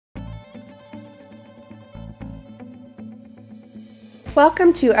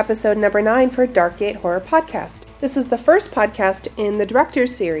Welcome to episode number 9 for Darkgate Horror Podcast. This is the first podcast in the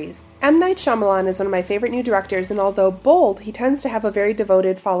Directors series. M. Night Shyamalan is one of my favorite new directors, and although bold, he tends to have a very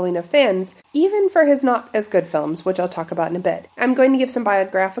devoted following of fans, even for his not-as-good films, which I'll talk about in a bit. I'm going to give some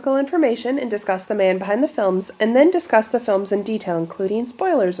biographical information and discuss the man behind the films, and then discuss the films in detail, including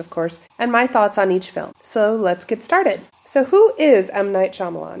spoilers, of course, and my thoughts on each film. So let's get started. So who is M. Night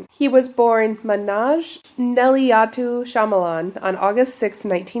Shyamalan? He was born Manoj Nelliyattu Shyamalan on August 6,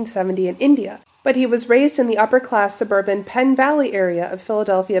 1970 in India. But he was raised in the upper-class suburban Penn Valley area of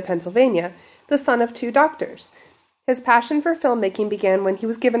Philadelphia, Pennsylvania, the son of 2 doctors. His passion for filmmaking began when he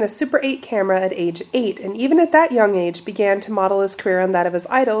was given a Super 8 camera at age 8, and even at that young age began to model his career on that of his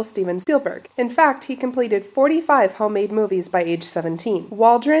idol, Steven Spielberg. In fact, he completed 45 homemade movies by age 17.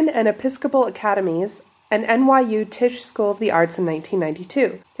 Waldron and Episcopal Academies and NYU Tisch School of the Arts in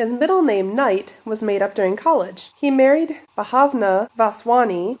 1992. His middle name, Night, was made up during college. He married Bhavna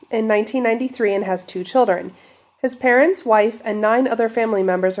Vaswani in 1993 and has 2 children. His parents, wife, and 9 other family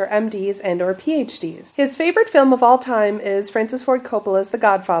members are MDs and or PhDs. His favorite film of all time is Francis Ford Coppola's The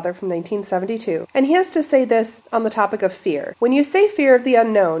Godfather from 1972. And he has to say this on the topic of fear. When you say fear of the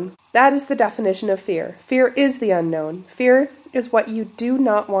unknown, that is the definition of fear. Fear is the unknown. Fear is what you do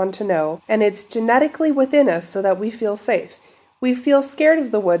not want to know, and it's genetically within us so that we feel safe. We feel scared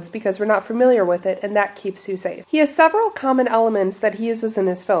of the woods because we're not familiar with it, and that keeps you safe. He has several common elements that he uses in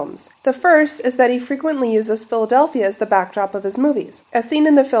his films. The first is that he frequently uses Philadelphia as the backdrop of his movies, as seen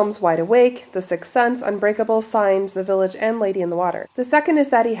in the films Wide Awake, The Sixth Sense, Unbreakable, Signs, The Village, and Lady in the Water. The second is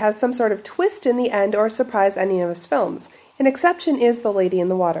that he has some sort of twist in the end or surprise ending of his films. An exception is The Lady in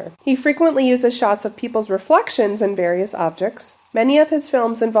the Water. He frequently uses shots of people's reflections in various objects. Many of his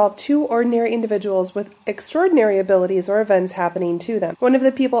films involve 2 ordinary individuals with extraordinary abilities or events happening to them. One of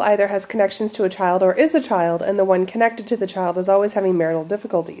the people either has connections to a child or is a child, and the one connected to the child is always having marital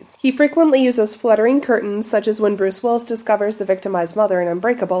difficulties. He frequently uses fluttering curtains, such as when Bruce Willis discovers the victimized mother in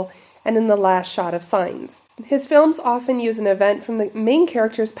Unbreakable, and in the last shot of Signs. His films often use an event from the main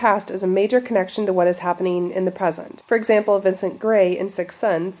character's past as a major connection to what is happening in the present. For example, Vincent Gray in Sixth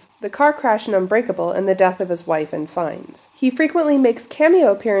Sense, the car crash in Unbreakable, and the death of his wife in Signs. He frequently makes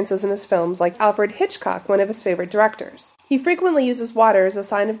cameo appearances in his films, like Alfred Hitchcock, one of his favorite directors. He frequently uses water as a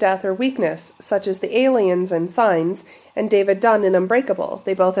sign of death or weakness, such as the aliens in Signs and David Dunn in Unbreakable.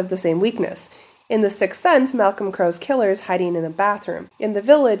 They both have the same weakness. In The Sixth Sense, Malcolm Crowe's killer is hiding in the bathroom. In The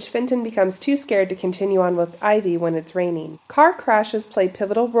Village, Finton becomes too scared to continue on with Ivy when it's raining. Car crashes play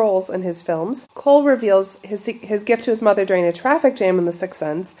pivotal roles in his films. Cole reveals his gift to his mother during a traffic jam in The Sixth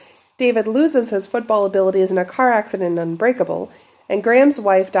Sense. David loses his football abilities in a car accident in Unbreakable. And Graham's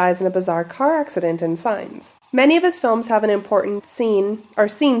wife dies in a bizarre car accident in Signs. Many of his films have an important scene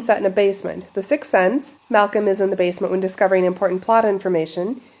set in a basement. The Sixth Sense, Malcolm is in the basement when discovering important plot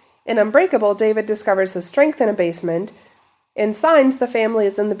information. In Unbreakable, David discovers his strength in a basement. In Signs, the family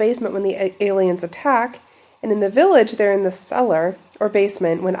is in the basement when the aliens attack. And in The Village, they're in the cellar, or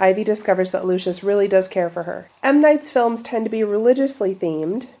basement, when Ivy discovers that Lucius really does care for her. M. Night's films tend to be religiously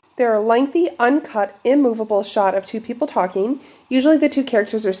themed. There are lengthy, uncut, immovable shot of 2 people talking. Usually the 2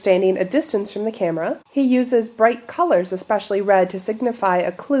 characters are standing a distance from the camera. He uses bright colors, especially red, to signify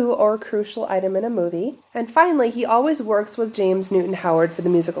a clue or a crucial item in a movie. And finally, he always works with James Newton Howard for the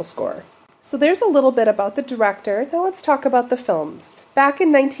musical score. So there's a little bit about the director. Now let's talk about the films. Back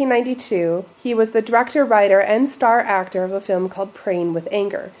in 1992, he was the director, writer, and star actor of a film called Praying with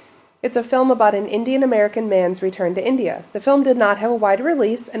Anger. It's a film about an Indian-American man's return to India. The film did not have a wide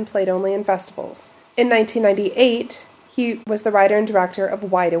release and played only in festivals. In 1998, he was the writer and director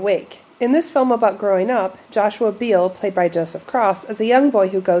of Wide Awake. In this film about growing up, Joshua Beale, played by Joseph Cross, is a young boy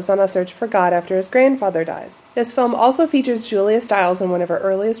who goes on a search for God after his grandfather dies. This film also features Julia Stiles in one of her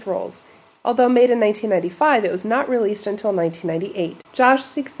earliest roles. Although made in 1995, it was not released until 1998. Josh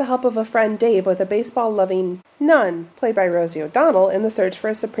seeks the help of a friend Dave with a baseball-loving nun, played by Rosie O'Donnell, in the search for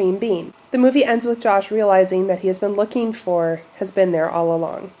a supreme being. The movie ends with Josh realizing that he has been looking for has been there all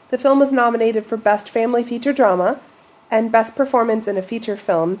along. The film was nominated for Best Family Feature Drama and Best Performance in a Feature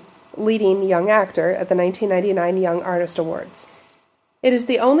Film, Leading Young Actor at the 1999 Young Artist Awards. It is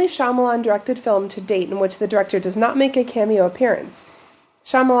the only Shyamalan-directed film to date in which the director does not make a cameo appearance.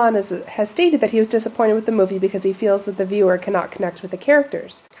 Shyamalan has stated that he was disappointed with the movie because he feels that the viewer cannot connect with the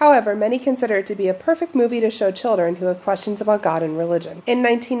characters. However, many consider it to be a perfect movie to show children who have questions about God and religion. In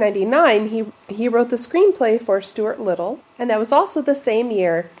 1999, he wrote the screenplay for Stuart Little, and that was also the same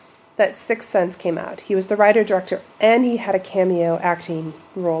year that Sixth Sense came out. He was the writer-director, and he had a cameo acting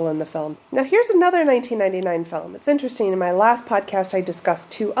role in the film. Now here's another 1999 film. It's interesting, in my last podcast I discussed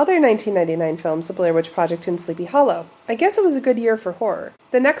two other 1999 films, The Blair Witch Project and Sleepy Hollow. I guess it was a good year for horror.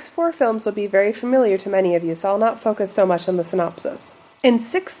 The next four films will be very familiar to many of you, so I'll not focus so much on the synopsis. In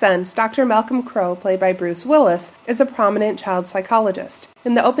Sixth Sense, Dr. Malcolm Crowe, played by Bruce Willis, is a prominent child psychologist.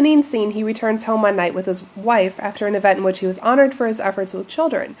 In the opening scene, he returns home one night with his wife after an event in which he was honored for his efforts with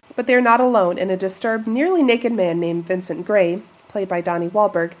children. But they are not alone, and a disturbed, nearly naked man named Vincent Gray, played by Donnie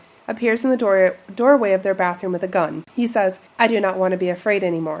Wahlberg, appears in the doorway of their bathroom with a gun. He says, "I do not want to be afraid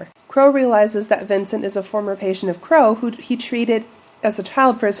anymore." Crowe realizes that Vincent is a former patient of Crowe who he treated as a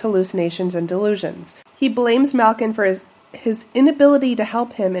child for his hallucinations and delusions. He blames Malcolm for his inability to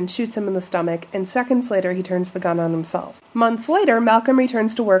help him and shoots him in the stomach, and seconds later he turns the gun on himself. Months later, Malcolm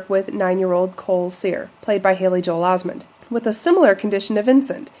returns to work with 9-year-old Cole Sear, played by Haley Joel Osment, with a similar condition to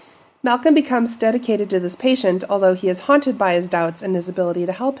Vincent. Malcolm becomes dedicated to this patient, although he is haunted by his doubts and his ability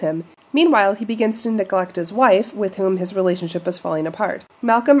to help him. Meanwhile, he begins to neglect his wife, with whom his relationship is falling apart.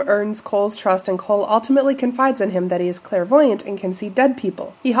 Malcolm earns Cole's trust, and Cole ultimately confides in him that he is clairvoyant and can see dead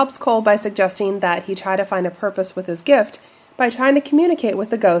people. He helps Cole by suggesting that he try to find a purpose with his gift. By trying to communicate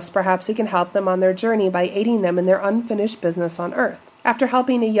with the ghosts, perhaps he can help them on their journey by aiding them in their unfinished business on Earth. After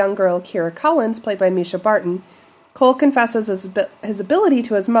helping a young girl, Kira Collins, played by Misha Barton, Cole confesses his ability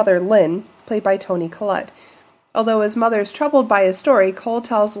to his mother, Lynn, played by Toni Collette. Although his mother is troubled by his story, Cole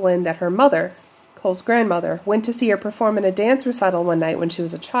tells Lynn that her mother, Cole's grandmother, went to see her perform in a dance recital one night when she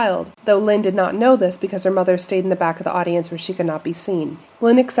was a child, though Lynn did not know this because her mother stayed in the back of the audience where she could not be seen.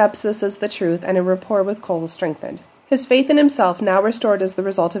 Lynn accepts this as the truth, and a rapport with Cole is strengthened. His faith in himself now restored as the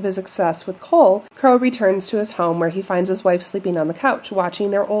result of his success with Cole, Crowe returns to his home where he finds his wife sleeping on the couch,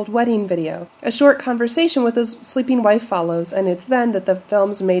 watching their old wedding video. A short conversation with his sleeping wife follows, and it's then that the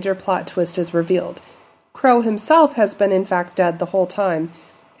film's major plot twist is revealed. Crowe himself has been in fact dead the whole time,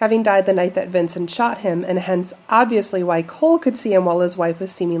 having died the night that Vincent shot him, and hence obviously why Cole could see him while his wife was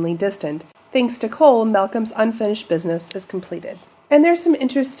seemingly distant. Thanks to Cole, Malcolm's unfinished business is completed. And there's some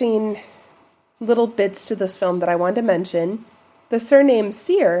interesting little bits to this film that I want to mention. The surname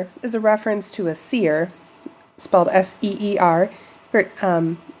Sear is a reference to a seer, spelled S-E-E-R,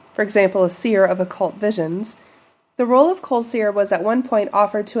 for example, a seer of occult visions. The role of Cole Sear was at one point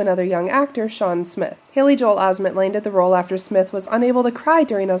offered to another young actor, Sean Smith. Haley Joel Osment landed the role after Smith was unable to cry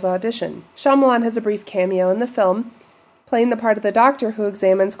during his audition. Shyamalan has a brief cameo in the film, playing the part of the doctor who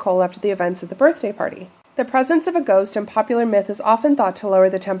examines Cole after the events at the birthday party. The presence of a ghost in popular myth is often thought to lower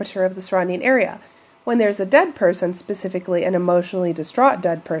the temperature of the surrounding area. When there's a dead person, specifically an emotionally distraught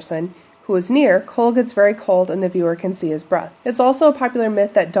dead person, who is near, Cole gets very cold and the viewer can see his breath. It's also a popular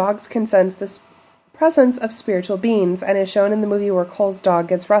myth that dogs can sense the presence of spiritual beings, and is shown in the movie where Cole's dog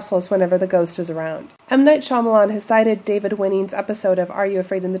gets restless whenever the ghost is around. M. Night Shyamalan has cited David Winning's episode of Are You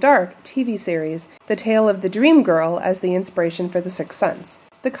Afraid in the Dark TV series, The Tale of the Dream Girl, as the inspiration for The Sixth Sense.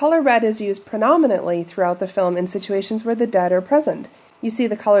 The color red is used predominantly throughout the film in situations where the dead are present. You see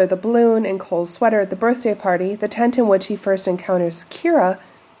the color of the balloon in Cole's sweater at the birthday party, the tent in which he first encounters Kira,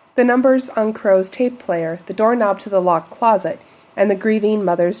 the numbers on Crowe's tape player, the doorknob to the locked closet, and the grieving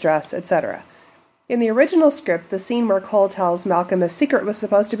mother's dress, etc. In the original script, the scene where Cole tells Malcolm a secret was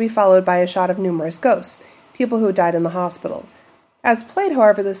supposed to be followed by a shot of numerous ghosts, people who died in the hospital. As played,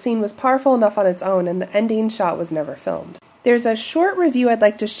 however, the scene was powerful enough on its own, and the ending shot was never filmed. There's a short review I'd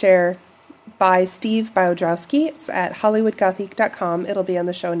like to share by Steve Biodrowski. It's at HollywoodGothic.com. It'll be on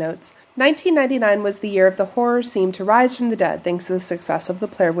the show notes. 1999 was the year of the horror seemed to rise from the dead thanks to the success of The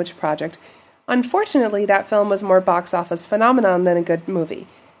Blair Witch Project. Unfortunately, that film was more box office phenomenon than a good movie.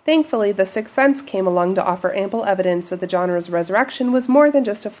 Thankfully, The Sixth Sense came along to offer ample evidence that the genre's resurrection was more than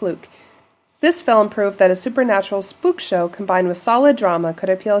just a fluke. This film proved that a supernatural spook show combined with solid drama could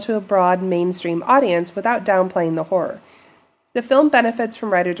appeal to a broad, mainstream audience without downplaying the horror. The film benefits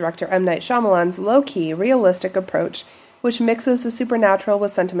from writer-director M. Night Shyamalan's low-key, realistic approach, which mixes the supernatural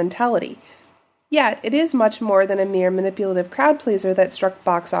with sentimentality. Yet, it is much more than a mere manipulative crowd-pleaser that struck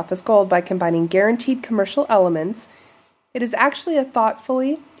box office gold by combining guaranteed commercial elements. It is actually a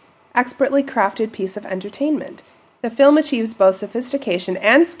thoughtfully, expertly crafted piece of entertainment. The film achieves both sophistication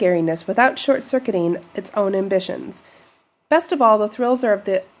and scariness without short-circuiting its own ambitions. Best of all, the thrills are of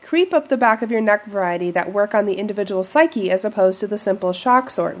the creep-up-the-back-of-your-neck variety that work on the individual psyche as opposed to the simple shock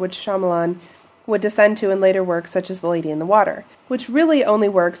sort, which Shyamalan would descend to in later works such as The Lady in the Water, which really only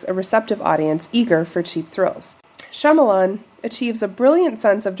works a receptive audience eager for cheap thrills. Shyamalan achieves a brilliant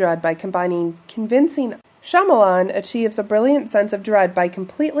sense of dread by combining convincing Shyamalan achieves a brilliant sense of dread by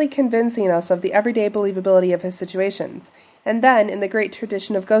completely convincing us of the everyday believability of his situations, and then, in the great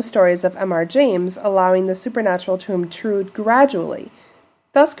tradition of ghost stories of M.R. James, allowing the supernatural to intrude gradually,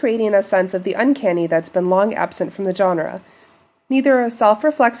 thus creating a sense of the uncanny that's been long absent from the genre. Neither a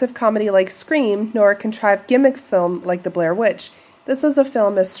self-reflexive comedy like Scream, nor a contrived gimmick film like The Blair Witch. This is a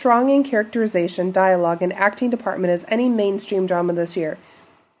film as strong in characterization, dialogue, and acting department as any mainstream drama this year,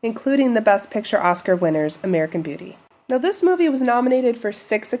 including the Best Picture Oscar winners, American Beauty. Now, this movie was nominated for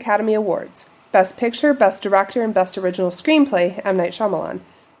 6 Academy Awards: Best Picture, Best Director, and Best Original Screenplay, M. Night Shyamalan.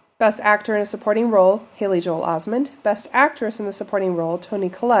 Best Actor in a Supporting Role, Haley Joel Osment. Best Actress in a Supporting Role, Toni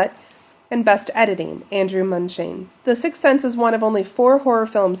Collette. And Best Editing, Andrew Munshane. The Sixth Sense is one of only 4 horror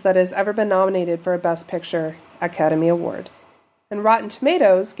films that has ever been nominated for a Best Picture Academy Award. And Rotten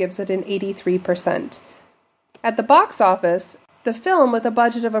Tomatoes gives it an 83%. At the box office, the film, with a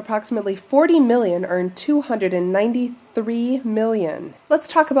budget of approximately $40 million, earned $293 million. Let's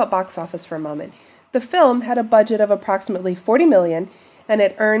talk about box office for a moment. The film had a budget of approximately $40 million, and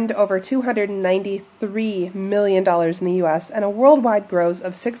it earned over $293 million in the U.S. and a worldwide gross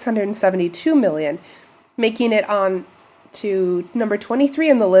of $672 million, making it on to number 23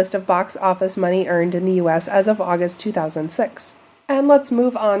 in the list of box office money earned in the U.S. as of August 2006. And let's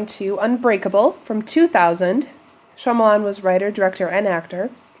move on to Unbreakable from 2000. Shyamalan was writer, director, and actor.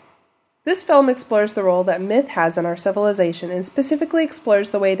 This film explores the role that myth has in our civilization, and specifically explores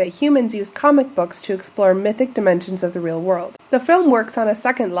the way that humans use comic books to explore mythic dimensions of the real world. The film works on a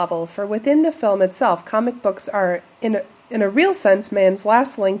second level, for within the film itself, comic books are, in a real sense, man's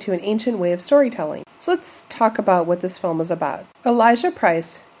last link to an ancient way of storytelling. So let's talk about what this film is about. Elijah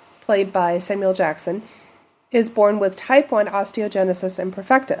Price, played by Samuel Jackson, is born with type 1 osteogenesis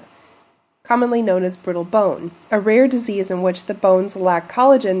imperfecta, commonly known as brittle bone, a rare disease in which the bones lack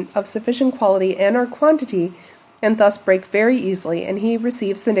collagen of sufficient quality and/or quantity, and thus break very easily, and he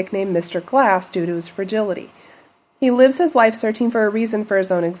receives the nickname Mr. Glass due to his fragility. He lives his life searching for a reason for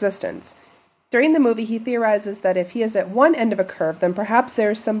his own existence. During the movie, he theorizes that if he is at one end of a curve, then perhaps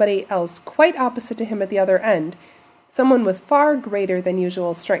there is somebody else quite opposite to him at the other end, someone with far greater than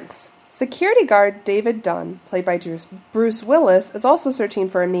usual strengths. Security guard David Dunn, played by Bruce Willis, is also searching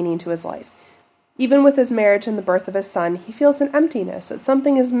for a meaning to his life. Even with his marriage and the birth of his son, he feels an emptiness, that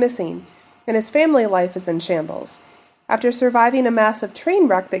something is missing, and his family life is in shambles. After surviving a massive train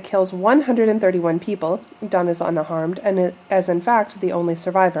wreck that kills 131 people, Dunn is unharmed, and as in fact the only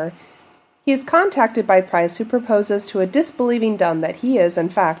survivor, he is contacted by Price, who proposes to a disbelieving Dunn that he is, in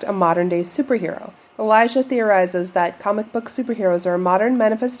fact, a modern-day superhero. Elijah theorizes that comic book superheroes are a modern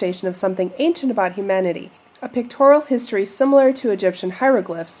manifestation of something ancient about humanity, a pictorial history similar to Egyptian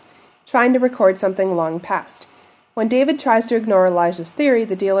hieroglyphs, trying to record something long past. When David tries to ignore Elijah's theory,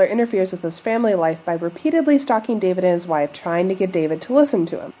 the dealer interferes with his family life by repeatedly stalking David and his wife, trying to get David to listen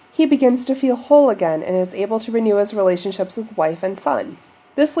to him. He begins to feel whole again and is able to renew his relationships with wife and son.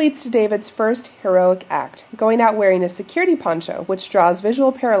 This leads to David's first heroic act, going out wearing a security poncho, which draws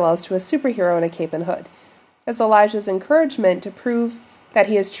visual parallels to a superhero in a cape and hood, as Elijah's encouragement to prove that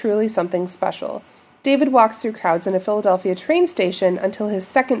he is truly something special. David walks through crowds in a Philadelphia train station until his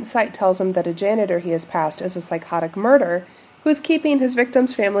second sight tells him that a janitor he has passed is a psychotic murderer who is keeping his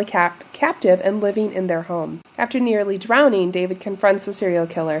victim's family captive and living in their home. After nearly drowning, David confronts the serial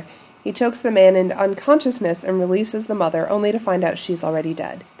killer. He chokes the man into unconsciousness and releases the mother, only to find out she's already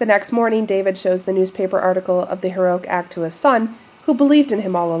dead. The next morning, David shows the newspaper article of the heroic act to his son, who believed in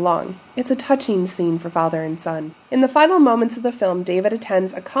him all along. It's a touching scene for father and son. In the final moments of the film, David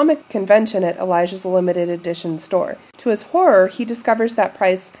attends a comic convention at Elijah's limited edition store. To his horror, he discovers that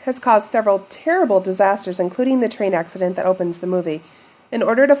Price has caused several terrible disasters, including the train accident that opens the movie, in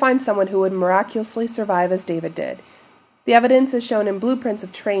order to find someone who would miraculously survive as David did. The evidence is shown in blueprints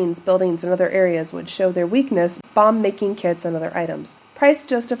of trains, buildings, and other areas which show their weakness, bomb-making kits, and other items. Price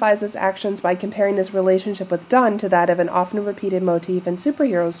justifies his actions by comparing his relationship with Dunn to that of an often repeated motif in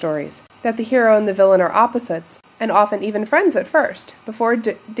superhero stories, that the hero and the villain are opposites, and often even friends at first. Before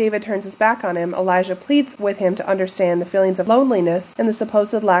David turns his back on him, Elijah pleads with him to understand the feelings of loneliness and the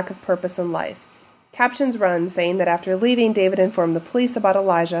supposed lack of purpose in life. Captions run, saying that after leaving, David informed the police about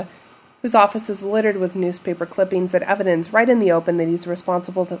Elijah, whose office is littered with newspaper clippings and evidence right in the open that he's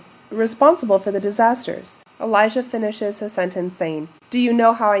responsible for the disasters. Elijah finishes his sentence saying, "Do you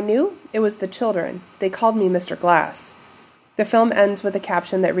know how I knew? It was the children. They called me Mr. Glass." The film ends with a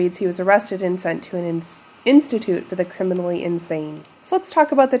caption that reads he was arrested and sent to an institute for the criminally insane. So let's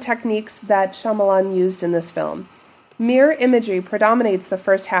talk about the techniques that Shyamalan used in this film. Mirror imagery predominates the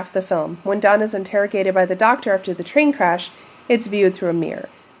first half of the film. When Dunn is interrogated by the doctor after the train crash, it's viewed through a mirror.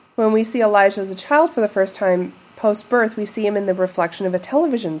 When we see Elijah as a child for the first time post-birth, we see him in the reflection of a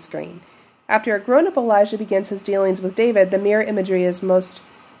television screen. After a grown-up Elijah begins his dealings with David, the mirror imagery is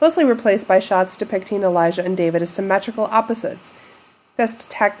mostly replaced by shots depicting Elijah and David as symmetrical opposites. This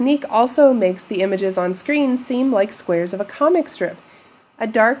technique also makes the images on screen seem like squares of a comic strip. A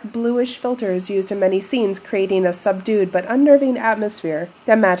dark bluish filter is used in many scenes, creating a subdued but unnerving atmosphere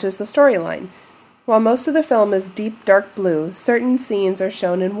that matches the storyline. While most of the film is deep dark blue, certain scenes are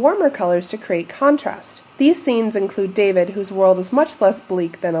shown in warmer colors to create contrast. These scenes include David, whose world is much less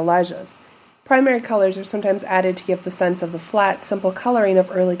bleak than Elijah's. Primary colors are sometimes added to give the sense of the flat, simple coloring of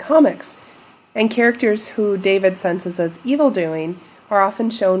early comics, and characters who David senses as evildoing are often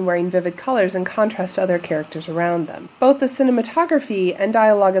shown wearing vivid colors in contrast to other characters around them. Both the cinematography and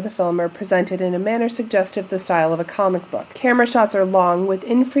dialogue of the film are presented in a manner suggestive of the style of a comic book. Camera shots are long, with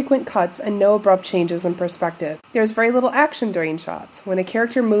infrequent cuts and no abrupt changes in perspective. There is very little action during shots. When a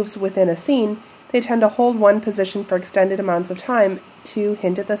character moves within a scene, they tend to hold one position for extended amounts of time to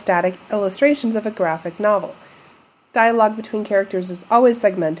hint at the static illustrations of a graphic novel. Dialogue between characters is always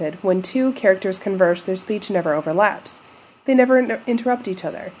segmented. When two characters converse, their speech never overlaps. They never interrupt each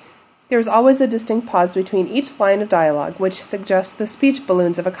other. There is always a distinct pause between each line of dialogue, which suggests the speech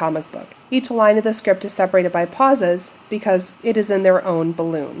balloons of a comic book. Each line of the script is separated by pauses because it is in their own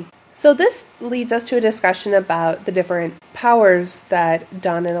balloon. So this leads us to a discussion about the different powers that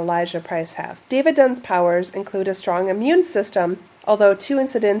Dunn and Elijah Price have. David Dunn's powers include a strong immune system, although 2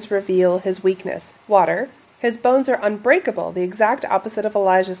 incidents reveal his weakness. Water. His bones are unbreakable, the exact opposite of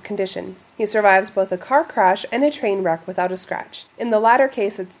Elijah's condition. He survives both a car crash and a train wreck without a scratch. In the latter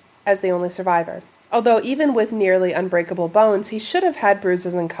case, it's as the only survivor. Although even with nearly unbreakable bones, he should have had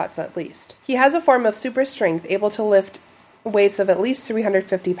bruises and cuts at least. He has a form of super strength, able to lift weights of at least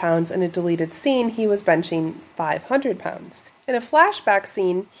 350 pounds. In a deleted scene, he was benching 500 pounds. In a flashback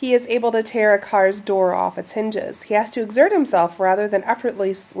scene, he is able to tear a car's door off its hinges. He has to exert himself rather than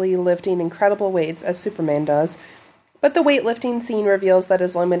effortlessly lifting incredible weights as Superman does, but the weightlifting scene reveals that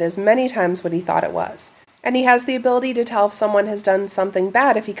his limit is many times what he thought it was. And he has the ability to tell if someone has done something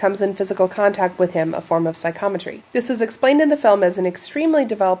bad if he comes in physical contact with him, a form of psychometry. This is explained in the film as an extremely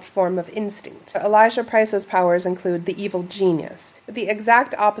developed form of instinct. Elijah Price's powers include the evil genius. The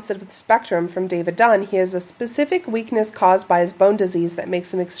exact opposite of the spectrum from David Dunn, he has a specific weakness caused by his bone disease that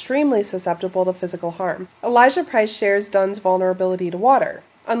makes him extremely susceptible to physical harm. Elijah Price shares Dunn's vulnerability to water.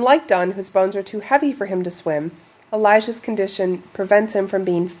 Unlike Dunn, whose bones are too heavy for him to swim, Elijah's condition prevents him from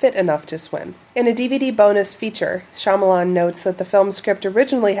being fit enough to swim. In a DVD bonus feature, Shyamalan notes that the film's script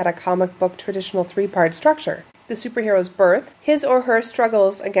originally had a comic book traditional 3-part structure. The superhero's birth, his or her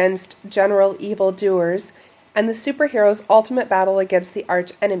struggles against general evildoers, and the superhero's ultimate battle against the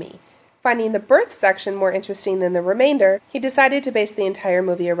arch-enemy. Finding the birth section more interesting than the remainder, he decided to base the entire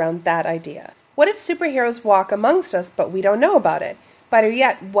movie around that idea. What if superheroes walk amongst us but we don't know about it? Better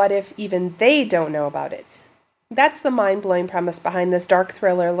yet, what if even they don't know about it? That's the mind-blowing premise behind this dark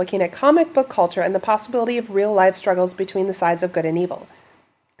thriller looking at comic book culture and the possibility of real-life struggles between the sides of good and evil.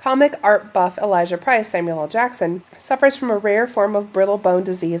 Comic art buff Elijah Price, Samuel L. Jackson, suffers from a rare form of brittle bone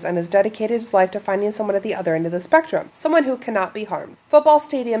disease and has dedicated his life to finding someone at the other end of the spectrum, someone who cannot be harmed. Football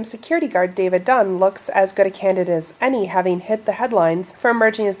stadium security guard David Dunn looks as good a candidate as any, having hit the headlines for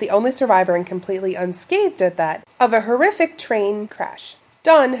emerging as the only survivor and completely unscathed at that, of a horrific train crash.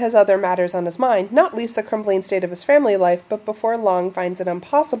 Dunn has other matters on his mind, not least the crumbling state of his family life, but before long finds it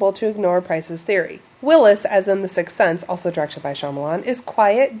impossible to ignore Price's theory. Willis, as in The Sixth Sense, also directed by Shyamalan, is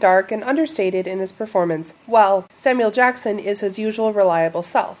quiet, dark, and understated in his performance, while Samuel Jackson is his usual reliable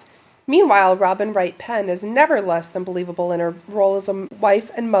self. Meanwhile, Robin Wright Penn is never less than believable in her role as a wife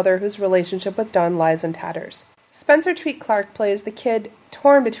and mother whose relationship with Dunn lies in tatters. Spencer Treat Clark plays the kid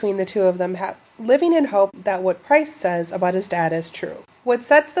torn between the two of them, living in hope that what Price says about his dad is true. What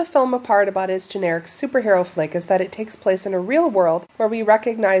sets the film apart about his generic superhero flick is that it takes place in a real world where we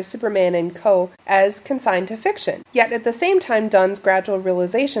recognize Superman and co. as consigned to fiction. Yet at the same time, Dunn's gradual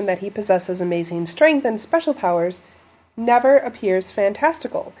realization that he possesses amazing strength and special powers never appears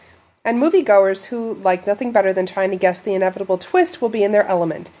fantastical. And moviegoers who like nothing better than trying to guess the inevitable twist will be in their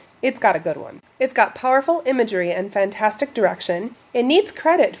element. It's got a good one. It's got powerful imagery and fantastic direction. It needs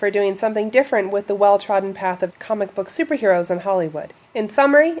credit for doing something different with the well-trodden path of comic book superheroes in Hollywood. In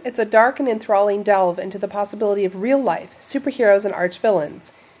summary, it's a dark and enthralling delve into the possibility of real life, superheroes and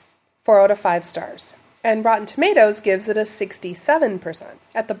arch-villains. 4 out of 5 stars. And Rotten Tomatoes gives it a 67%.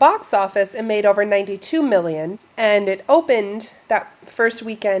 At the box office, it made over $92 million, and it opened that first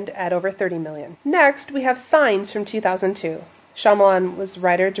weekend at over $30 million. Next, we have Signs from 2002. Shyamalan was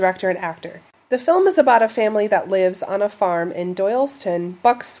writer, director, and actor. The film is about a family that lives on a farm in Doylestown,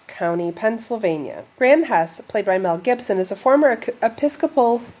 Bucks County, Pennsylvania. Graham Hess, played by Mel Gibson, is a former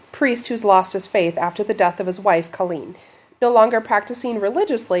Episcopal priest who's lost his faith after the death of his wife, Colleen. No longer practicing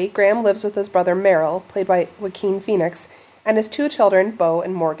religiously, Graham lives with his brother Merrill, played by Joaquin Phoenix, and his two children, Bo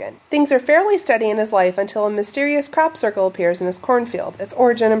and Morgan. Things are fairly steady in his life until a mysterious crop circle appears in his cornfield. Its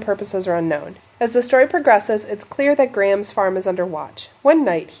origin and purposes are unknown. As the story progresses, it's clear that Graham's farm is under watch. One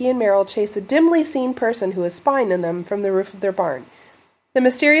night, he and Merrill chase a dimly seen person who is spying on them from the roof of their barn. The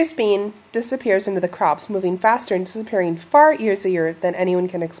mysterious being disappears into the crops, moving faster and disappearing far easier than anyone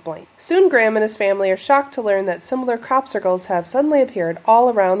can explain. Soon Graham and his family are shocked to learn that similar crop circles have suddenly appeared all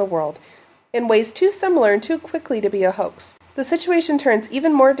around the world, in ways too similar and too quickly to be a hoax. The situation turns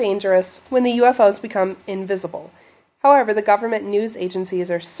even more dangerous when the UFOs become invisible. However, the government news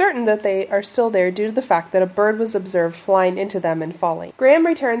agencies are certain that they are still there due to the fact that a bird was observed flying into them and falling. Graham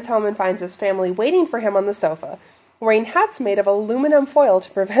returns home and finds his family waiting for him on the sofa, wearing hats made of aluminum foil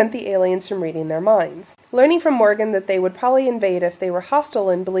to prevent the aliens from reading their minds. Learning from Morgan that they would probably invade if they were hostile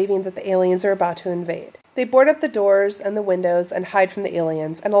and believing that the aliens are about to invade. They board up the doors and the windows and hide from the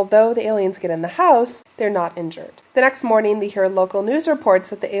aliens, and although the aliens get in the house, they're not injured. The next morning, they hear local news reports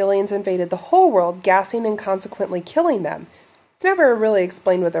that the aliens invaded the whole world, gassing and consequently killing them. It's never really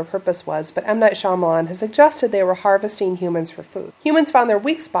explained what their purpose was, but M. Night Shyamalan has suggested they were harvesting humans for food. Humans found their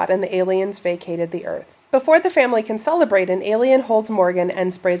weak spot and the aliens vacated the Earth. Before the family can celebrate, an alien holds Morgan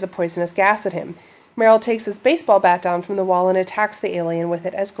and sprays a poisonous gas at him. Merrill takes his baseball bat down from the wall and attacks the alien with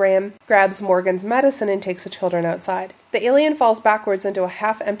it as Graham grabs Morgan's medicine and takes the children outside. The alien falls backwards into a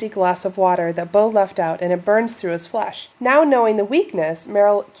half-empty glass of water that Bo left out, and it burns through his flesh. Now knowing the weakness,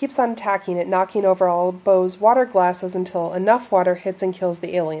 Merrill keeps on attacking it, knocking over all Bo's water glasses until enough water hits and kills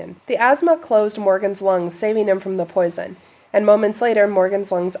the alien. The asthma closed Morgan's lungs, saving him from the poison. And moments later,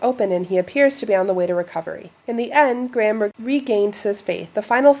 Morgan's lungs open and he appears to be on the way to recovery. In the end, Graham regains his faith. The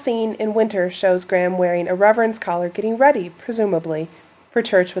final scene in winter shows Graham wearing a reverend's collar, getting ready, presumably, for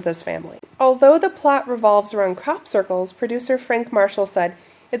church with his family. Although the plot revolves around crop circles, producer Frank Marshall said,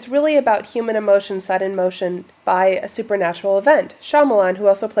 it's really about human emotion set in motion by a supernatural event. Shyamalan, who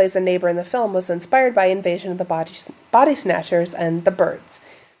also plays a neighbor in the film, was inspired by Invasion of the Body Snatchers and The Birds.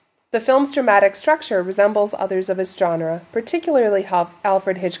 The film's dramatic structure resembles others of its genre, particularly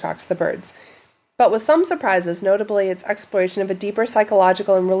Alfred Hitchcock's The Birds, but with some surprises, notably its exploration of a deeper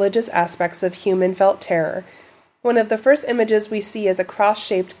psychological and religious aspects of human felt terror. One of the first images we see is a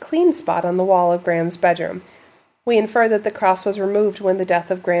cross-shaped clean spot on the wall of Graham's bedroom. We infer that the cross was removed when the death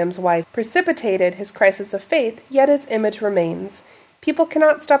of Graham's wife precipitated his crisis of faith, yet its image remains. People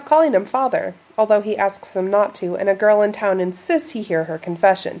cannot stop calling him father, although he asks them not to, and a girl in town insists he hear her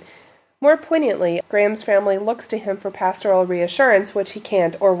confession. More poignantly, Graham's family looks to him for pastoral reassurance, which he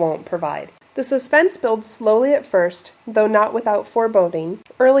can't or won't provide. The suspense builds slowly at first, though not without foreboding.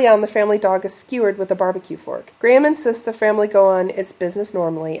 Early on, the family dog is skewered with a barbecue fork. Graham insists the family go on its business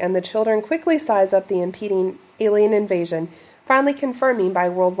normally, and the children quickly size up the impending alien invasion, finally confirming by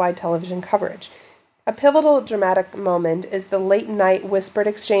worldwide television coverage. A pivotal dramatic moment is the late-night whispered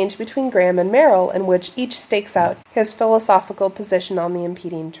exchange between Graham and Merrill, in which each stakes out his philosophical position on the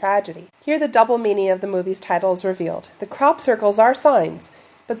impending tragedy. Here the double meaning of the movie's title is revealed. The crop circles are signs,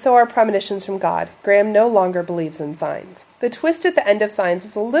 but so are premonitions from God. Graham no longer believes in signs. The twist at the end of Signs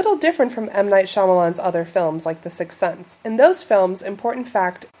is a little different from M. Night Shyamalan's other films, like The Sixth Sense. In those films, important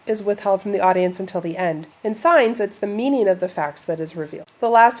fact is withheld from the audience until the end. In Signs, it's the meaning of the facts that is revealed. The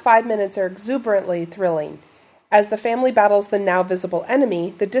last 5 minutes are exuberantly thrilling. As the family battles the now visible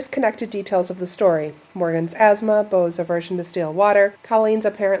enemy, the disconnected details of the story, Morgan's asthma, Bo's aversion to stale water, Colleen's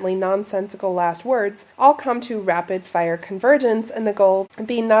apparently nonsensical last words, all come to rapid-fire convergence, and the goal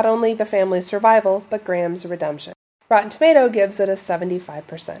being not only the family's survival, but Graham's redemption. Rotten Tomato gives it a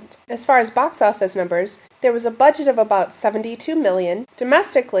 75%. As far as box office numbers, there was a budget of about $72 million.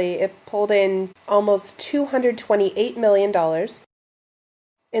 Domestically, it pulled in almost $228 million.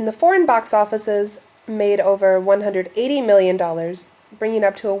 In the foreign box offices, made over $180 million, bringing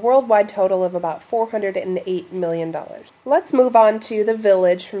up to a worldwide total of about $408 million. Let's move on to The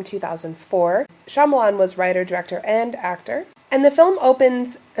Village from 2004. Shyamalan was writer, director, and actor. And the film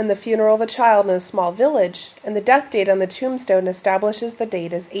opens in the funeral of a child in a small village, and the death date on the tombstone establishes the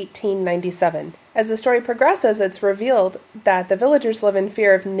date as 1897. As the story progresses, it's revealed that the villagers live in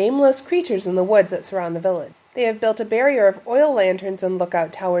fear of nameless creatures in the woods that surround the village. They have built a barrier of oil lanterns and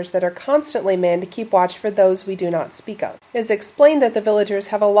lookout towers that are constantly manned to keep watch for those we do not speak of. It is explained that the villagers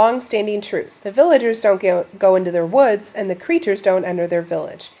have a long-standing truce. The villagers don't go into their woods, and the creatures don't enter their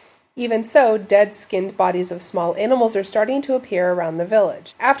village. Even so, dead-skinned bodies of small animals are starting to appear around the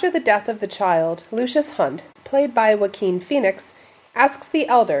village. After the death of the child, Lucius Hunt, played by Joaquin Phoenix, asks the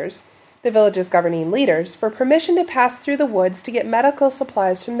elders, the village's governing leaders, for permission to pass through the woods to get medical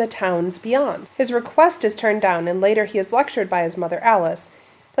supplies from the towns beyond. His request is turned down, and later he is lectured by his mother Alice,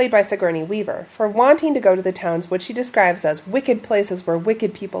 played by Sigourney Weaver, for wanting to go to the towns which she describes as wicked places where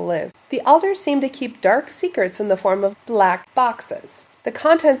wicked people live. The elders seem to keep dark secrets in the form of black boxes, the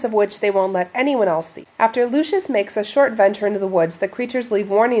contents of which they won't let anyone else see. After Lucius makes a short venture into the woods, the creatures leave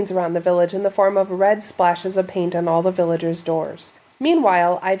warnings around the village in the form of red splashes of paint on all the villagers' doors.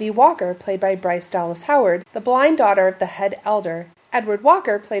 Meanwhile, Ivy Walker, played by Bryce Dallas Howard, the blind daughter of the head elder, Edward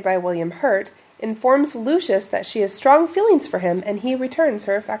Walker, played by William Hurt, informs Lucius that she has strong feelings for him, and he returns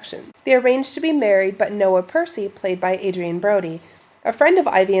her affection. They arrange to be married, but Noah Percy, played by Adrian Brody, a friend of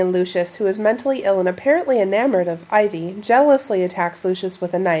Ivy and Lucius who is mentally ill and apparently enamored of Ivy, jealously attacks Lucius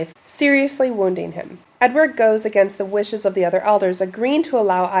with a knife, seriously wounding him. Edward goes against the wishes of the other elders, agreeing to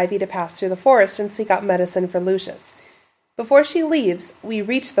allow Ivy to pass through the forest and seek out medicine for Lucius. Before she leaves, we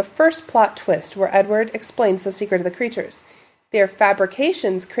reach the first plot twist where Edward explains the secret of the creatures. They are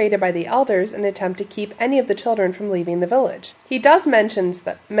fabrications created by the elders in an attempt to keep any of the children from leaving the village. He does mention,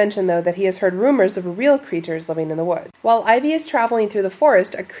 though, that he has heard rumors of real creatures living in the woods. While Ivy is traveling through the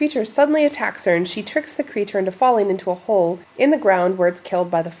forest, a creature suddenly attacks her, and she tricks the creature into falling into a hole in the ground where it's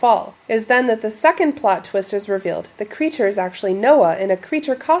killed by the fall. It is then that the second plot twist is revealed. The creature is actually Noah in a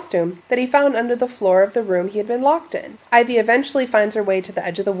creature costume that he found under the floor of the room he had been locked in. Ivy eventually finds her way to the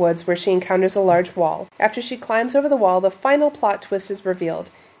edge of the woods where she encounters a large wall. After she climbs over the wall, the final plot twist is revealed.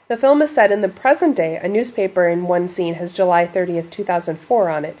 The film is set in the present day. A newspaper in one scene has July 30th, 2004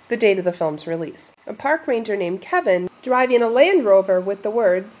 on it, the date of the film's release. A park ranger named Kevin, driving a Land Rover with the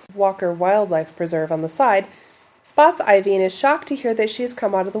words Walker Wildlife Preserve on the side, spots Ivy and is shocked to hear that she has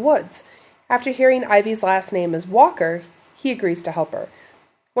come out of the woods. After hearing Ivy's last name is Walker, he agrees to help her.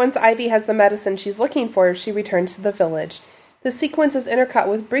 Once Ivy has the medicine she's looking for, she returns to the village. The sequence is intercut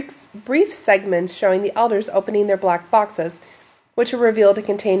with brief segments showing the elders opening their black boxes, which are revealed to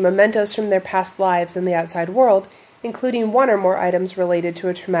contain mementos from their past lives in the outside world, including one or more items related to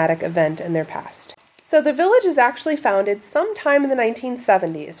a traumatic event in their past. So the village is actually founded sometime in the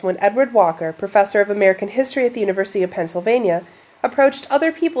 1970s when Edward Walker, professor of American history at the University of Pennsylvania, approached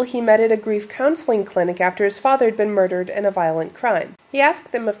other people he met at a grief counseling clinic after his father had been murdered in a violent crime. He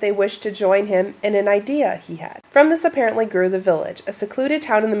asked them if they wished to join him in an idea he had. From this apparently grew the village, a secluded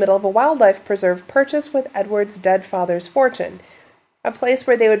town in the middle of a wildlife preserve purchased with Edward's dead father's fortune, a place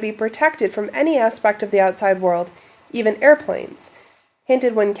where they would be protected from any aspect of the outside world, even airplanes.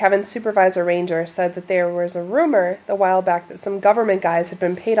 Hinted when Kevin's supervisor ranger said that there was a rumor a while back that some government guys had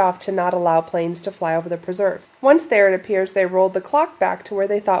been paid off to not allow planes to fly over the preserve. Once there, it appears they rolled the clock back to where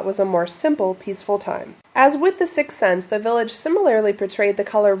they thought was a more simple, peaceful time. As with The Sixth Sense, the village similarly portrayed the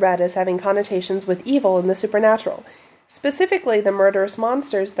color red as having connotations with evil and the supernatural, specifically the murderous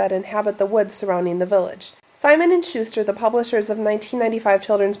monsters that inhabit the woods surrounding the village. Simon & Schuster, the publishers of 1995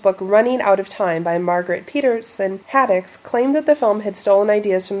 children's book Running Out of Time by Margaret Peterson Haddix, claimed that the film had stolen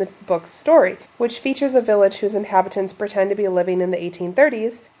ideas from the book's story, which features a village whose inhabitants pretend to be living in the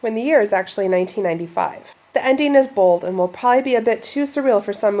 1830s, when the year is actually 1995. The ending is bold and will probably be a bit too surreal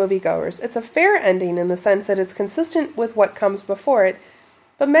for some moviegoers. It's a fair ending in the sense that it's consistent with what comes before it,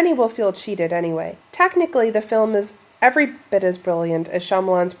 but many will feel cheated anyway. Technically, the film is every bit as brilliant as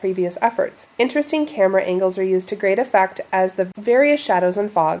Shyamalan's previous efforts. Interesting camera angles are used to great effect as the various shadows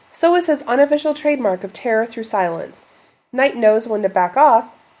and fog. So is his unofficial trademark of terror through silence. Knight knows when to back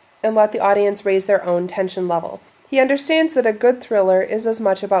off and let the audience raise their own tension level. He understands that a good thriller is as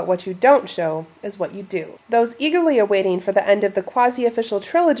much about what you don't show as what you do. Those eagerly awaiting for the end of the quasi-official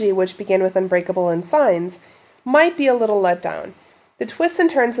trilogy, which began with Unbreakable and Signs, might be a little let down. The twists and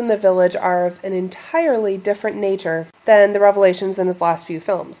turns in the village are of an entirely different nature than the revelations in his last few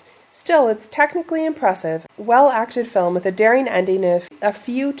films. Still, it's technically impressive, well-acted film with a daring ending and a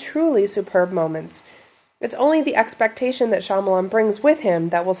few truly superb moments. It's only the expectation that Shyamalan brings with him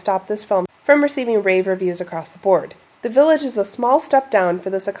that will stop this film from receiving rave reviews across the board. The Village is a small step down for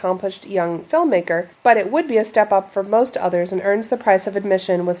this accomplished young filmmaker, but it would be a step up for most others and earns the price of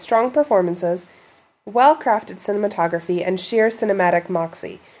admission with strong performances, well-crafted cinematography, and sheer cinematic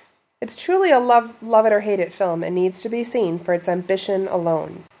moxie. It's truly a love it or hate it film and needs to be seen for its ambition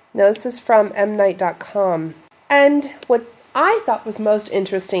alone. Now, this is from mnight.com. And what I thought was most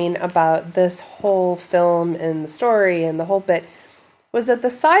interesting about this whole film and the story and the whole bit was that the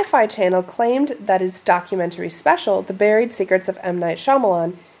Sci-Fi Channel claimed that its documentary special, The Buried Secrets of M. Night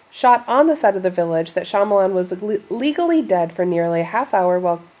Shyamalan, shot on the set of The Village, that Shyamalan was legally dead for nearly a half hour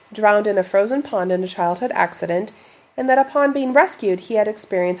while drowned in a frozen pond in a childhood accident, and that upon being rescued he had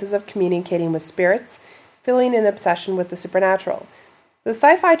experiences of communicating with spirits, feeling an obsession with the supernatural. The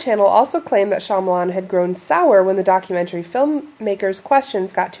Sci-Fi Channel also claimed that Shyamalan had grown sour when the documentary filmmakers'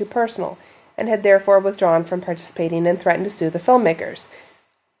 questions got too personal, and had therefore withdrawn from participating and threatened to sue the filmmakers.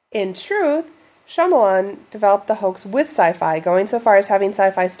 In truth, Shyamalan developed the hoax with Sci-Fi, going so far as having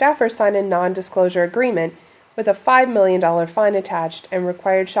Sci-Fi staffers sign a non-disclosure agreement with a $5 million fine attached, and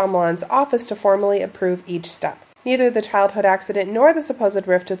required Shyamalan's office to formally approve each step. Neither the childhood accident nor the supposed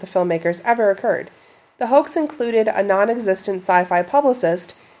rift with the filmmakers ever occurred. The hoax included a non-existent Sci-Fi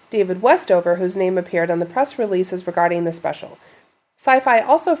publicist, David Westover, whose name appeared on the press releases regarding the special. Sci-Fi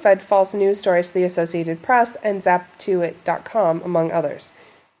also fed false news stories to the Associated Press and Zap2it.com, among others.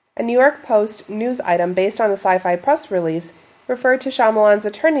 A New York Post news item based on a Sci-Fi press release referred to Shyamalan's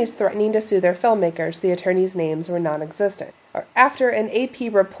attorneys threatening to sue their filmmakers. The attorneys' names were non-existent. After an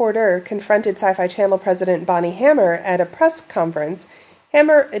AP reporter confronted Sci-Fi Channel president Bonnie Hammer at a press conference,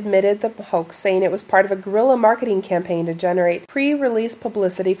 Hammer admitted the hoax, saying it was part of a guerrilla marketing campaign to generate pre-release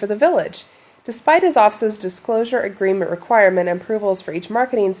publicity for The Village. Despite his office's disclosure agreement requirement and approvals for each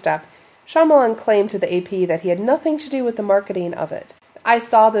marketing step, Shyamalan claimed to the AP that he had nothing to do with the marketing of it. I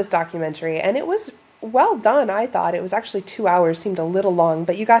saw this documentary, and it was well done, I thought. It was actually 2 hours, seemed a little long,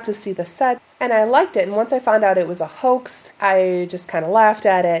 but you got to see the set, and I liked it. And once I found out it was a hoax, I just kind of laughed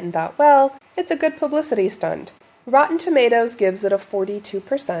at it and thought, well, it's a good publicity stunt. Rotten Tomatoes gives it a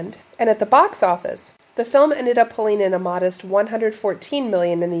 42%, and at the box office, the film ended up pulling in a modest $114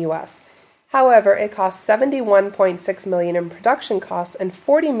 million in the U.S. However, it cost $71.6 million in production costs and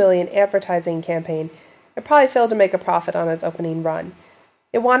 $40 million advertising campaign. It probably failed to make a profit on its opening run.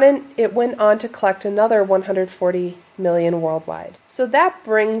 It went on to collect another $140 million worldwide. So that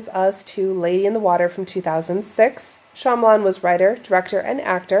brings us to Lady in the Water from 2006. Shyamalan was writer, director, and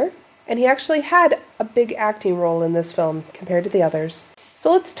actor, and he actually had a big acting role in this film compared to the others.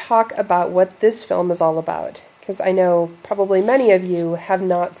 So let's talk about what this film is all about, because I know probably many of you have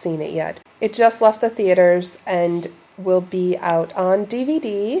not seen it yet. It just left the theaters and will be out on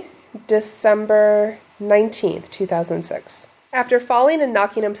DVD December 19th, 2006. After falling and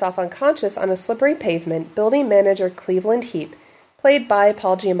knocking himself unconscious on a slippery pavement, building manager Cleveland Heap, played by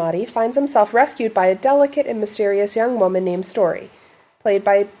Paul Giamatti, finds himself rescued by a delicate and mysterious young woman named Story, played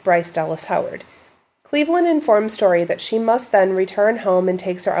by Bryce Dallas Howard. Cleveland informs Story that she must then return home and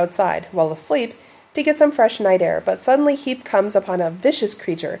takes her outside, while asleep, to get some fresh night air, but suddenly Heap comes upon a vicious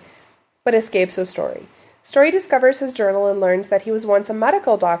creature, but escapes with Story. Story discovers his journal and learns that he was once a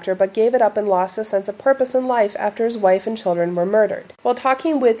medical doctor but gave it up and lost a sense of purpose in life after his wife and children were murdered. While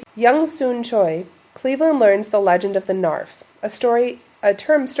talking with Young Soon Choi, Cleveland learns the legend of the Narf, a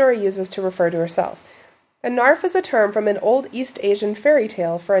term Story uses to refer to herself. A Narf is a term from an old East Asian fairy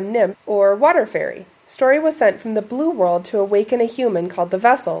tale for a nymph or water fairy. Story was sent from the blue world to awaken a human called the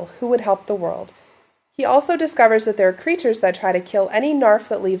Vessel, who would help the world. He also discovers that there are creatures that try to kill any Narf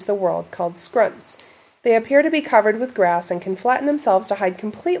that leaves the world, called Scrunts. They appear to be covered with grass and can flatten themselves to hide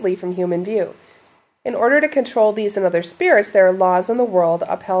completely from human view. In order to control these and other spirits, there are laws in the world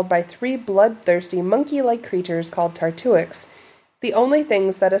upheld by 3 bloodthirsty monkey-like creatures called Tartuics, the only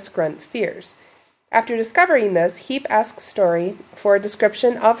things that a Scrunt fears. After discovering this, Heap asks Story for a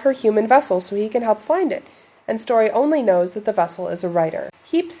description of her human vessel so he can help find it, and Story only knows that the vessel is a writer.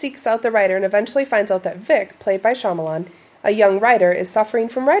 Heap seeks out the writer and eventually finds out that Vic, played by Shyamalan, a young writer, is suffering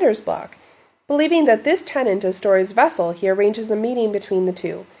from writer's block. Believing that this tenant is Story's vessel, he arranges a meeting between the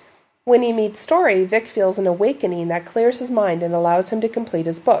two. When he meets Story, Vic feels an awakening that clears his mind and allows him to complete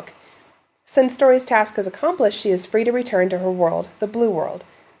his book. Since Story's task is accomplished, she is free to return to her world, the Blue World.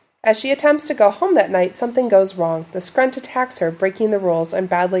 As she attempts to go home that night, something goes wrong. The Scrunt attacks her, breaking the rules and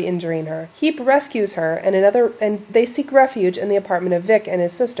badly injuring her. Heap rescues her, and they seek refuge in the apartment of Vic and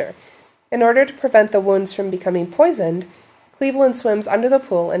his sister. In order to prevent the wounds from becoming poisoned, Cleveland swims under the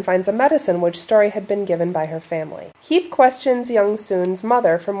pool and finds a medicine which Story had been given by her family. Heap questions Young Soon's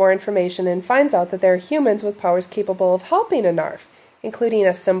mother for more information and finds out that there are humans with powers capable of helping a Narf, including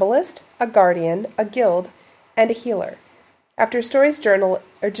a symbolist, a guardian, a guild, and a healer. After Story's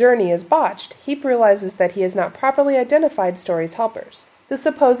journey is botched, Heap realizes that he has not properly identified Story's helpers. The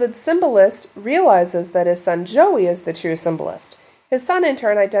supposed symbolist realizes that his son Joey is the true symbolist. His son, in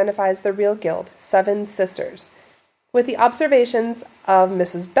turn, identifies the real guild, 7 Sisters. With the observations of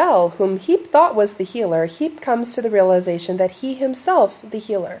Mrs. Bell, whom Heap thought was the healer, Heap comes to the realization that he himself the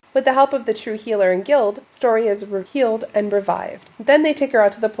healer. With the help of the true healer and guild, Story is healed and revived. Then they take her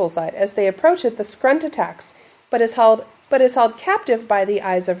out to the poolside. As they approach it, the Scrunt attacks, but is held captive by the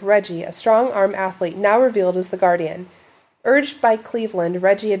eyes of Reggie, a strong-arm athlete now revealed as the Guardian. Urged by Cleveland,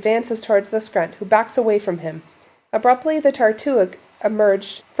 Reggie advances towards the Skrunt, who backs away from him. Abruptly, the Tartuag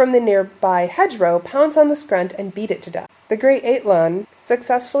emerge from the nearby hedgerow, pounce on the Skrunt, and beat it to death. The Great Atlan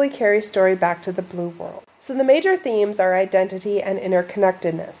successfully carries Story back to the Blue World. So the major themes are identity and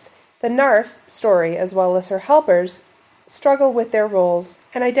interconnectedness. The Narf, Story, as well as her helpers, struggle with their roles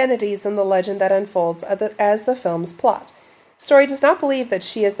and identities in the legend that unfolds as the film's plot. Story does not believe that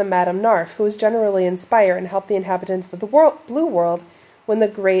she is the Madame Narf, who is generally inspire and help the inhabitants of the Blue World when the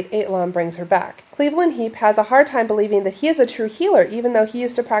Great Atlan brings her back. Cleveland Heap has a hard time believing that he is a true healer, even though he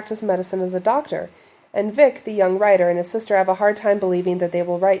used to practice medicine as a doctor. And Vic, the young writer, and his sister have a hard time believing that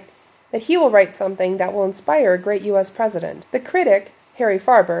he will write something that will inspire a great U.S. president. The critic, Harry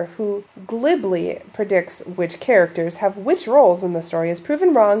Farber, who glibly predicts which characters have which roles in the story, is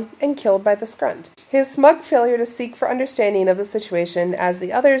proven wrong and killed by the Skrunt. His smug failure to seek for understanding of the situation, as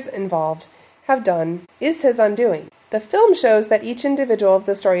the others involved have done, is his undoing. The film shows that each individual of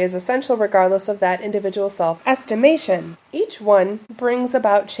the story is essential regardless of that individual's self-estimation. Each one brings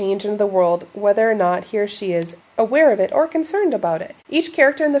about change in the world, whether or not he or she is aware of it or concerned about it. Each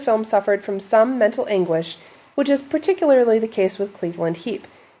character in the film suffered from some mental anguish, which is particularly the case with Cleveland Heap.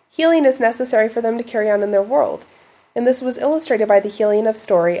 Healing is necessary for them to carry on in their world, and this was illustrated by the healing of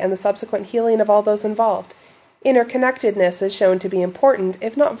Story and the subsequent healing of all those involved. Interconnectedness is shown to be important,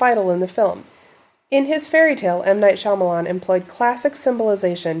 if not vital, in the film. In his fairy tale, M. Night Shyamalan employed classic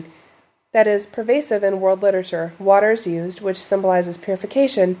symbolization that is pervasive in world literature. Water is used, which symbolizes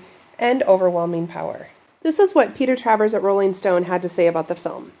purification and overwhelming power. This is what Peter Travers at Rolling Stone had to say about the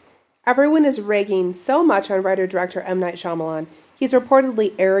film. Everyone is ragging so much on writer-director M. Night Shyamalan. He's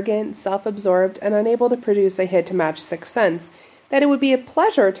reportedly arrogant, self-absorbed, and unable to produce a hit to match Sixth Sense, that it would be a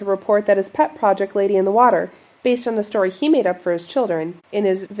pleasure to report that his pet project, Lady in the Water, based on a story he made up for his children, in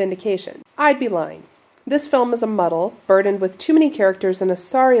his vindication. I'd be lying. This film is a muddle, burdened with too many characters and a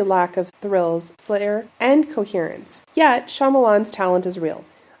sorry lack of thrills, flair, and coherence. Yet, Shyamalan's talent is real.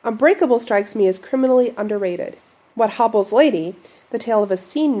 Unbreakable strikes me as criminally underrated. What Hobbles Lady, the tale of a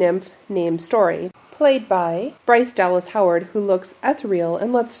sea nymph named Story, played by Bryce Dallas Howard, who looks ethereal,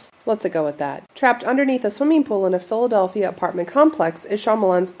 and let's it go with that. Trapped underneath a swimming pool in a Philadelphia apartment complex is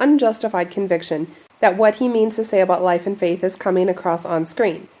Shyamalan's unjustified conviction that what he means to say about life and faith is coming across on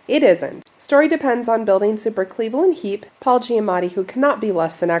screen. It isn't. Story depends on building super Cleveland Heap, Paul Giamatti, who cannot be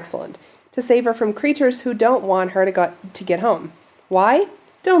less than excellent, to save her from creatures who don't want her to get home. Why?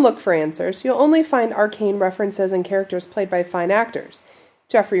 Don't look for answers. You'll only find arcane references and characters played by fine actors.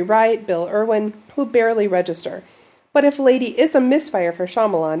 Jeffrey Wright, Bill Irwin, who barely register. But if Lady is a misfire for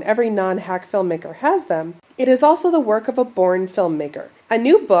Shyamalan, every non-hack filmmaker has them, it is also the work of a born filmmaker. A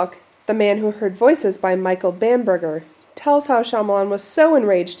new book, The Man Who Heard Voices by Michael Bamberger, tells how Shyamalan was so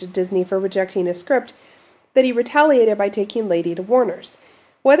enraged at Disney for rejecting his script that he retaliated by taking Lady to Warner's.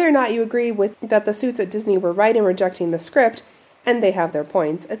 Whether or not you agree with that the suits at Disney were right in rejecting the script, and they have their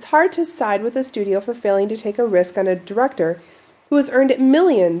points, it's hard to side with the studio for failing to take a risk on a director who has earned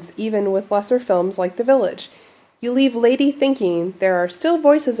millions even with lesser films like The Village. You leave Lady thinking there are still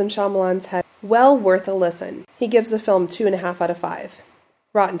voices in Shyamalan's head well worth a listen. He gives the film 2.5 out of 5.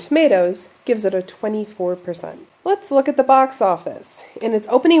 Rotten Tomatoes gives it a 24%. Let's look at the box office. In its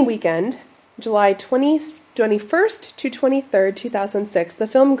opening weekend, July 21st to 23rd, 2006, the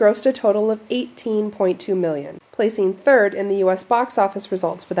film grossed a total of $18.2 million, placing third in the U.S. box office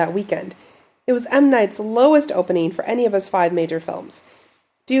results for that weekend. It was M. Night's lowest opening for any of his 5 major films.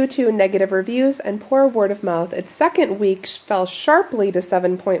 Due to negative reviews and poor word of mouth, its second week fell sharply to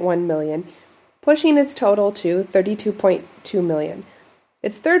 $7.1 million, pushing its total to $32.2 million.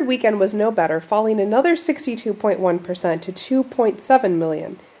 Its third weekend was no better, falling another 62.1% to $2.7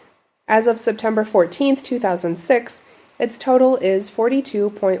 million. As of September 14, 2006, its total is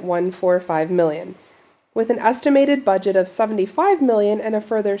 $42.145 million. With an estimated budget of $75 million and a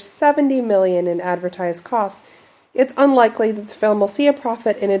further $70 million in advertised costs, it's unlikely that the film will see a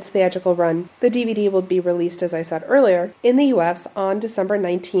profit in its theatrical run. The DVD will be released, as I said earlier, in the U.S. on December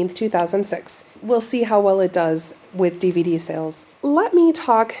 19, 2006. We'll see how well it does with DVD sales. Let me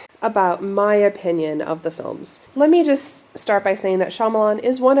talk about my opinion of the films. Let me just start by saying that Shyamalan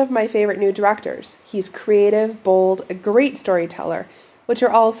is one of my favorite new directors. He's creative, bold, a great storyteller, which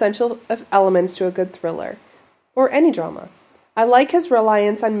are all essential elements to a good thriller, or any drama. I like his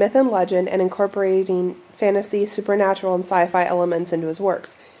reliance on myth and legend and incorporating fantasy, supernatural, and sci-fi elements into his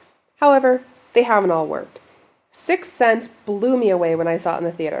works. However, they haven't all worked. Sixth Sense blew me away when I saw it in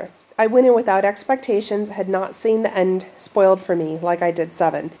the theater. I went in without expectations, had not seen the end spoiled for me like I did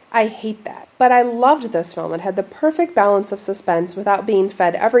Seven. I hate that. But I loved this film. It had the perfect balance of suspense without being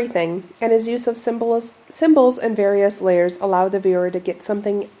fed everything, and his use of symbols and various layers allow the viewer to get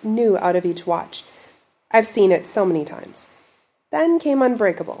something new out of each watch. I've seen it so many times. Then came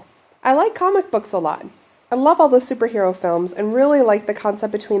Unbreakable. I like comic books a lot. I love all the superhero films and really like the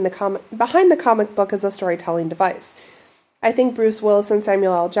concept behind the comic book as a storytelling device. I think Bruce Willis and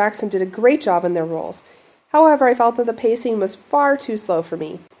Samuel L. Jackson did a great job in their roles. However, I felt that the pacing was far too slow for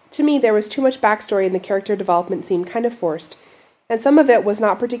me. To me, there was too much backstory and the character development seemed kind of forced, and some of it was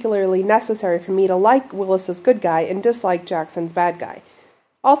not particularly necessary for me to like Willis's good guy and dislike Jackson's bad guy.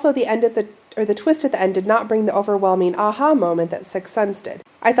 Also, the twist at the end did not bring the overwhelming aha moment that Sixth Sense did.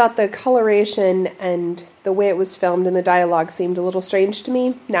 I thought the coloration and the way it was filmed and the dialogue seemed a little strange to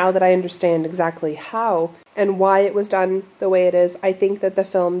me. Now that I understand exactly how and why it was done the way it is, I think that the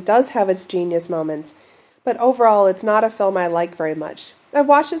film does have its genius moments, but overall it's not a film I like very much. I've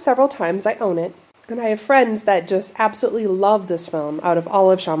watched it several times, I own it, and I have friends that just absolutely love this film out of all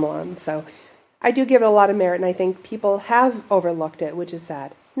of Shyamalan, so I do give it a lot of merit, and I think people have overlooked it, which is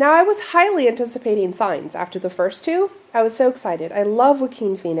sad. Now, I was highly anticipating Signs. After the first two, I was so excited. I love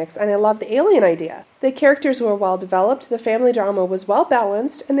Joaquin Phoenix, and I love the alien idea. The characters were well developed, the family drama was well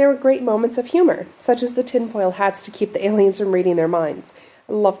balanced, and there were great moments of humor, such as the tinfoil hats to keep the aliens from reading their minds.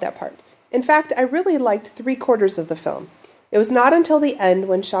 I love that part. In fact, I really liked 3/4 of the film. It was not until the end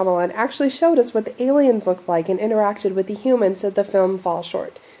when Shyamalan actually showed us what the aliens looked like and interacted with the humans that the film falls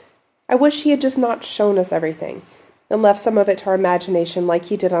short. I wish he had just not shown us everything and left some of it to our imagination like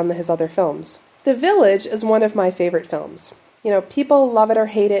he did on his other films. The Village is one of my favorite films. People love it or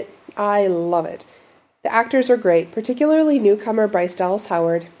hate it. I love it. The actors are great, particularly newcomer Bryce Dallas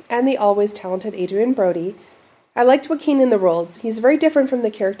Howard and the always talented Adrien Brody. I liked Joaquin in the roles. He's very different from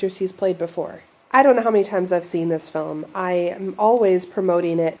the characters he's played before. I don't know how many times I've seen this film. I am always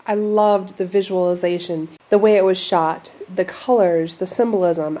promoting it. I loved the visualization, the way it was shot, the colors, the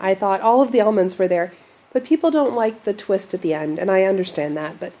symbolism. I thought all of the elements were there. But people don't like the twist at the end, and I understand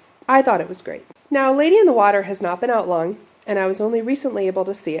that, but I thought it was great. Now, Lady in the Water has not been out long, and I was only recently able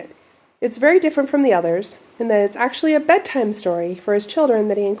to see it. It's very different from the others, in that it's actually a bedtime story for his children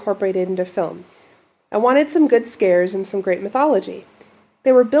that he incorporated into film. I wanted some good scares and some great mythology.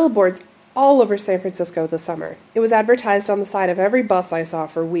 There were billboards all over San Francisco this summer. It was advertised on the side of every bus I saw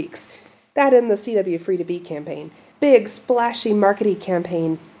for weeks. That and the CW Free to Be campaign. Big, splashy marketing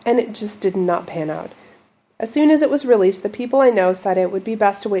campaign, and it just did not pan out. As soon as it was released, the people I know said it would be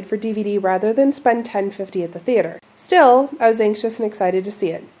best to wait for DVD rather than spend $10.50 at the theater. Still, I was anxious and excited to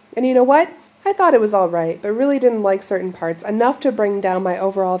see it. And you know what? I thought it was alright, but really didn't like certain parts, enough to bring down my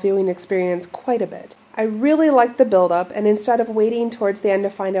overall viewing experience quite a bit. I really liked the build-up, and instead of waiting towards the end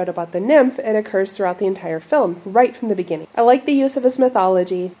to find out about the nymph, it occurs throughout the entire film, right from the beginning. I like the use of his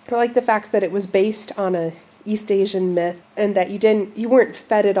mythology. I like the fact that it was based on a East Asian myth, and that you weren't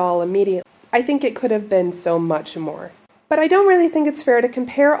fed it all immediately. I think it could have been so much more. But I don't really think it's fair to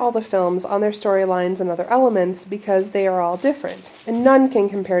compare all the films on their storylines and other elements because they are all different, and none can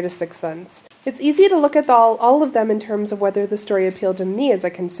compare to Sixth Sense. It's easy to look at all of them in terms of whether the story appealed to me as a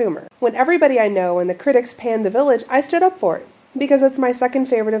consumer. When everybody I know and the critics panned The Village, I stood up for it, because it's my second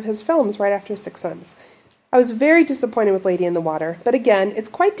favorite of his films right after Sixth Sense. I was very disappointed with Lady in the Water, but again, it's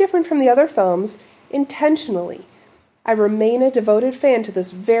quite different from the other films, intentionally. I remain a devoted fan to this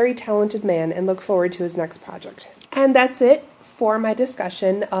very talented man and look forward to his next project. And that's it for my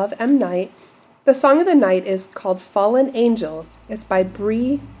discussion of M. Night. The song of the night is called Fallen Angel. It's by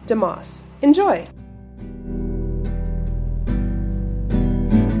Brie DeMoss. Enjoy!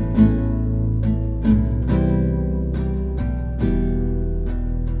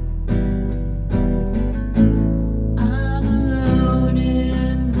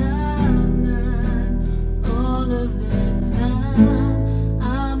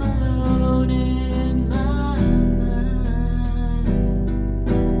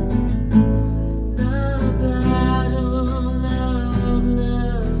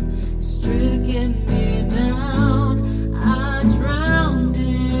 Stricken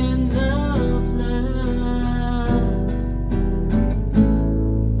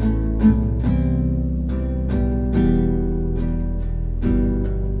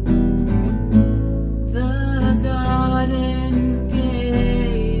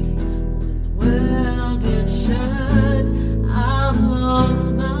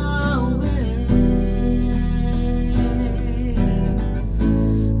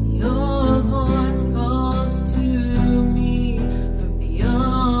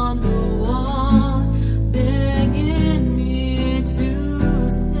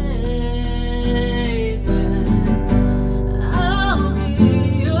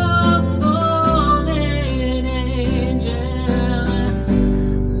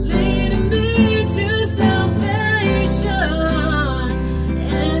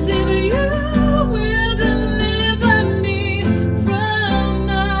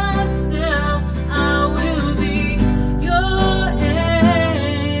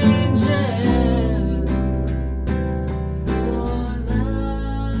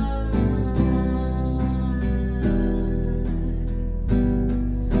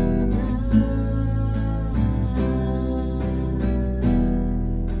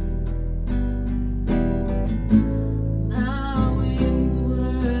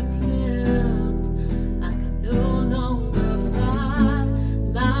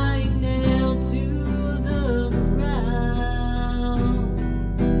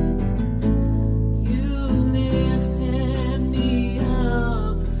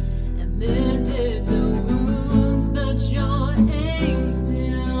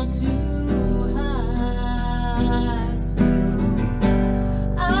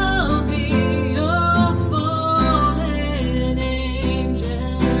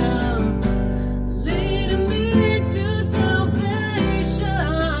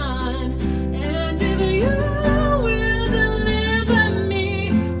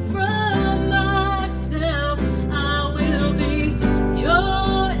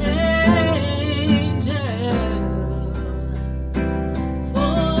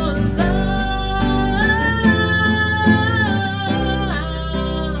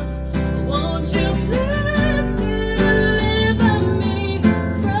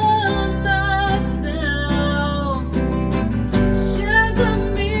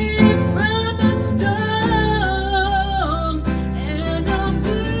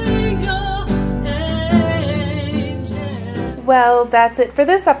Well, that's it for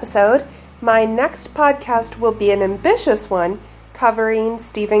this episode. My next podcast will be an ambitious one covering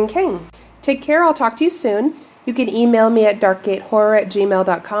Stephen King. Take care. I'll talk to you soon. You can email me at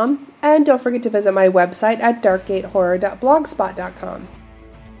darkgatehorror@gmail.com, and don't forget to visit my website at darkgatehorror.blogspot.com.